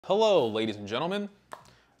Hello, ladies and gentlemen.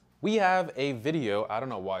 We have a video. I don't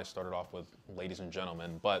know why I started off with ladies and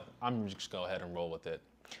gentlemen, but I'm just gonna go ahead and roll with it.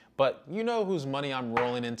 But you know whose money I'm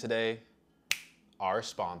rolling in today? Our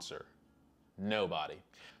sponsor, nobody.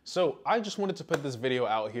 So I just wanted to put this video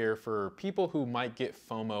out here for people who might get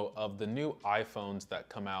FOMO of the new iPhones that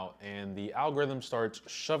come out and the algorithm starts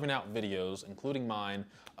shoving out videos, including mine,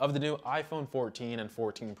 of the new iPhone 14 and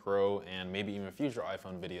 14 Pro and maybe even future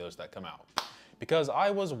iPhone videos that come out. Because I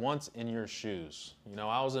was once in your shoes. You know,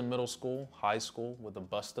 I was in middle school, high school with a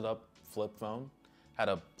busted up flip phone. Had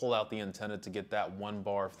to pull out the antenna to get that 1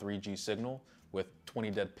 bar 3G signal with 20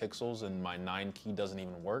 dead pixels and my 9 key doesn't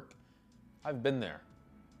even work. I've been there.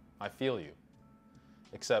 I feel you.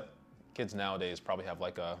 Except kids nowadays probably have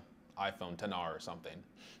like a iPhone XR or something.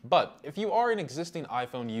 But if you are an existing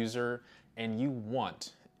iPhone user and you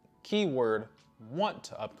want, keyword, want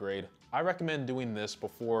to upgrade, I recommend doing this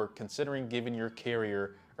before considering giving your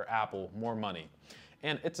carrier or Apple more money.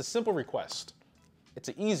 And it's a simple request. It's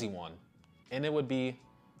an easy one, and it would be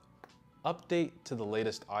update to the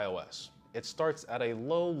latest iOS. It starts at a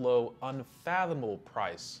low, unfathomable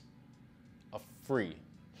price of free.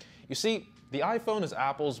 You see, the iPhone is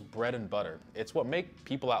Apple's bread and butter. It's what make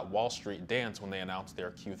people at Wall Street dance when they announce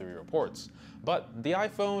their Q3 reports. But the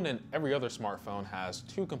iPhone and every other smartphone has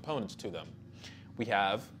two components to them. We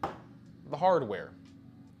have the hardware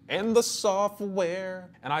and the software.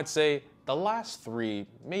 And I'd say the last 3,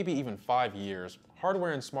 maybe even 5 years,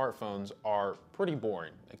 hardware in smartphones are pretty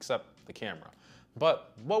boring, except the camera.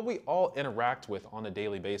 But what we all interact with on a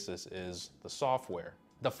daily basis is the software.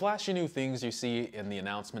 The flashy new things you see in the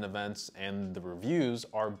announcement events and the reviews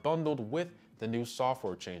are bundled with the new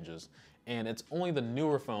software changes, and it's only the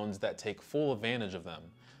newer phones that take full advantage of them.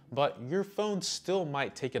 But your phone still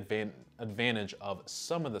might take advantage of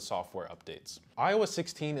some of the software updates. iOS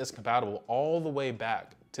 16 is compatible all the way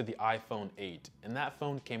back to the iPhone 8, and that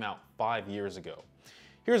phone came out 5 years ago.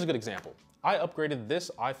 Here's a good example. I upgraded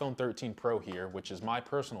this iPhone 13 Pro here, which is my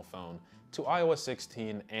personal phone, to iOS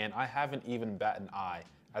 16, and I haven't even batted an eye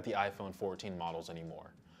at the iPhone 14 models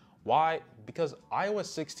anymore. Why? Because iOS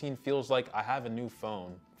 16 feels like I have a new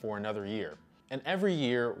phone for another year. And every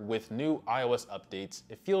year with new iOS updates,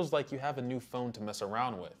 it feels like you have a new phone to mess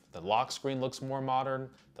around with. The lock screen looks more modern,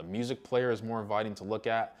 the music player is more inviting to look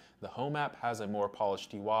at, the home app has a more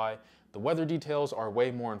polished UI, the weather details are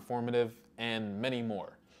way more informative, and many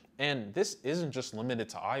more. And this isn't just limited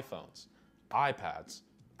to iPhones, iPads,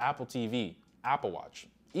 Apple TV, Apple Watch,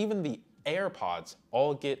 even the AirPods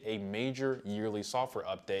all get a major yearly software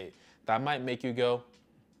update that might make you go,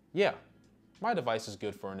 yeah, my device is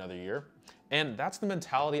good for another year. And that's the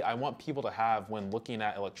mentality I want people to have when looking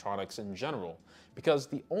at electronics in general. Because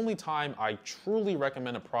the only time I truly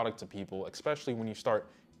recommend a product to people, especially when you start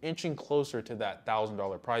inching closer to that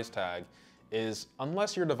 $1,000 price tag, is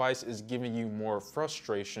unless your device is giving you more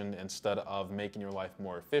frustration instead of making your life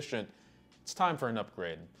more efficient, it's time for an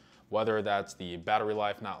upgrade. Whether that's the battery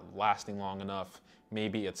life not lasting long enough,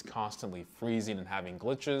 maybe it's constantly freezing and having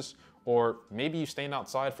glitches, or maybe you stand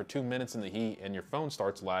outside for 2 minutes in the heat and your phone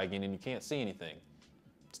starts lagging and you can't see anything.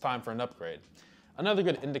 It's time for an upgrade. Another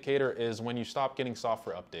good indicator is when you stop getting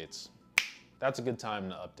software updates. That's a good time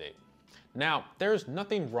to update. Now, there's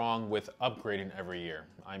nothing wrong with upgrading every year.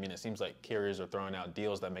 I mean, it seems like carriers are throwing out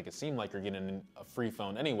deals that make it seem like you're getting a free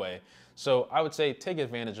phone anyway, so I would say take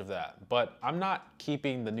advantage of that. But I'm not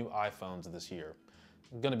keeping the new iPhones this year.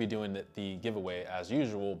 I'm gonna be doing the giveaway as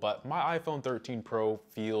usual, but my iPhone 13 Pro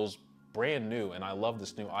feels brand new and I love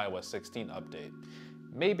this new iOS 16 update.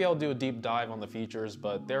 Maybe I'll do a deep dive on the features,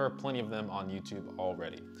 but there are plenty of them on YouTube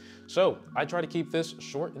already. So I try to keep this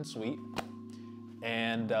short and sweet.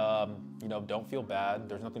 And, you know, don't feel bad.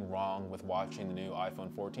 There's nothing wrong with watching the new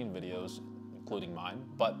iPhone 14 videos, including mine,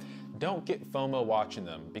 but don't get FOMO watching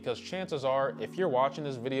them because chances are, if you're watching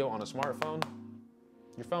this video on a smartphone,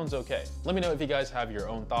 your phone's okay. Let me know if you guys have your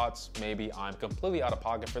own thoughts. Maybe I'm completely out of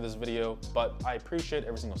pocket for this video, but I appreciate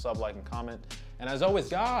every single sub, like, and comment. And as always,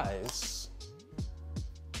 guys,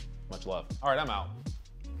 much love. All right, I'm out.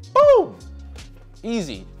 Boom!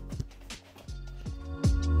 Easy.